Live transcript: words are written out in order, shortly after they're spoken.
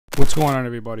What's going on,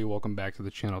 everybody? Welcome back to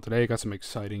the channel. Today I got some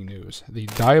exciting news. The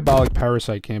Diabolic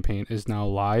Parasite campaign is now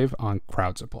live on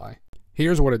CrowdSupply.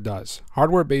 Here's what it does.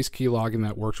 Hardware-based keylogging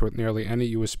that works with nearly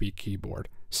any USB keyboard.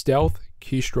 Stealth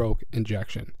keystroke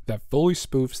injection that fully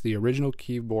spoofs the original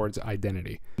keyboard's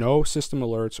identity. No system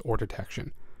alerts or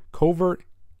detection. Covert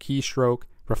keystroke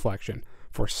reflection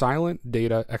for silent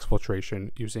data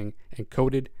exfiltration using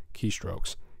encoded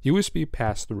keystrokes. USB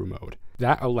pass-through mode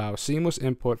that allows seamless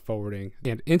input forwarding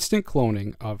and instant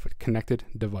cloning of connected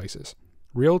devices.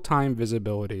 Real-time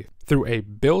visibility through a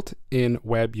built-in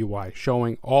web UI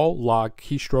showing all log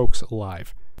keystrokes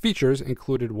live. Features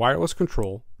included wireless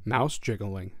control, mouse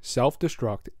jiggling,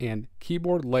 self-destruct, and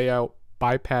keyboard layout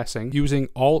bypassing using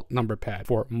Alt number pad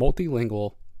for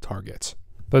multilingual targets.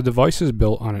 The device is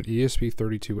built on an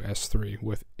ESP32S3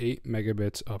 with 8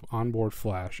 megabits of onboard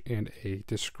flash and a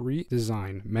discrete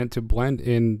design meant to blend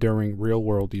in during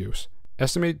real-world use.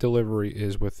 Estimated delivery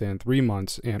is within 3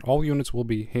 months, and all units will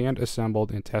be hand-assembled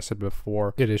and tested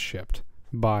before it is shipped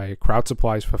by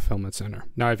CrowdSupply's fulfillment center.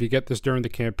 Now, if you get this during the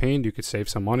campaign, you could save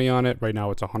some money on it. Right now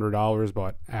it's $100,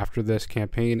 but after this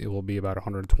campaign, it will be about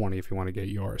 $120 if you want to get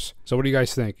yours. So what do you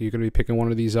guys think? Are you going to be picking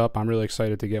one of these up? I'm really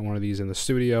excited to get one of these in the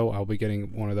studio. I'll be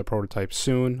getting one of the prototypes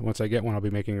soon. Once I get one, I'll be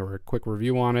making a quick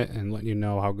review on it and letting you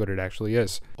know how good it actually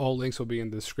is. All links will be in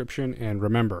the description, and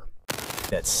remember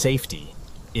that safety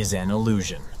is an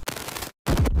illusion.